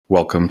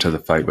Welcome to the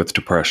Fight with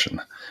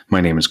Depression. My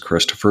name is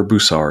Christopher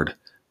Boussard,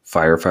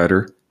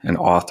 firefighter and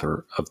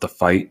author of The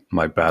Fight,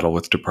 My Battle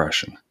with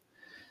Depression.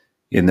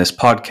 In this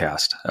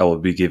podcast, I will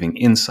be giving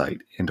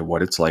insight into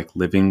what it's like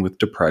living with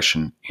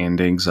depression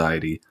and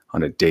anxiety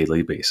on a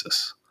daily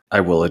basis. I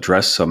will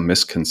address some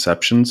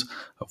misconceptions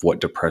of what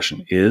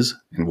depression is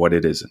and what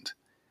it isn't,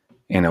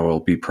 and I will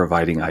be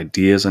providing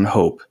ideas and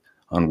hope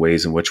on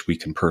ways in which we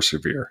can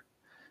persevere.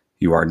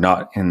 You are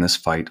not in this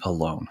fight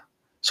alone,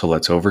 so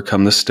let's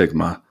overcome the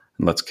stigma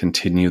and let's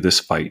continue this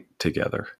fight together.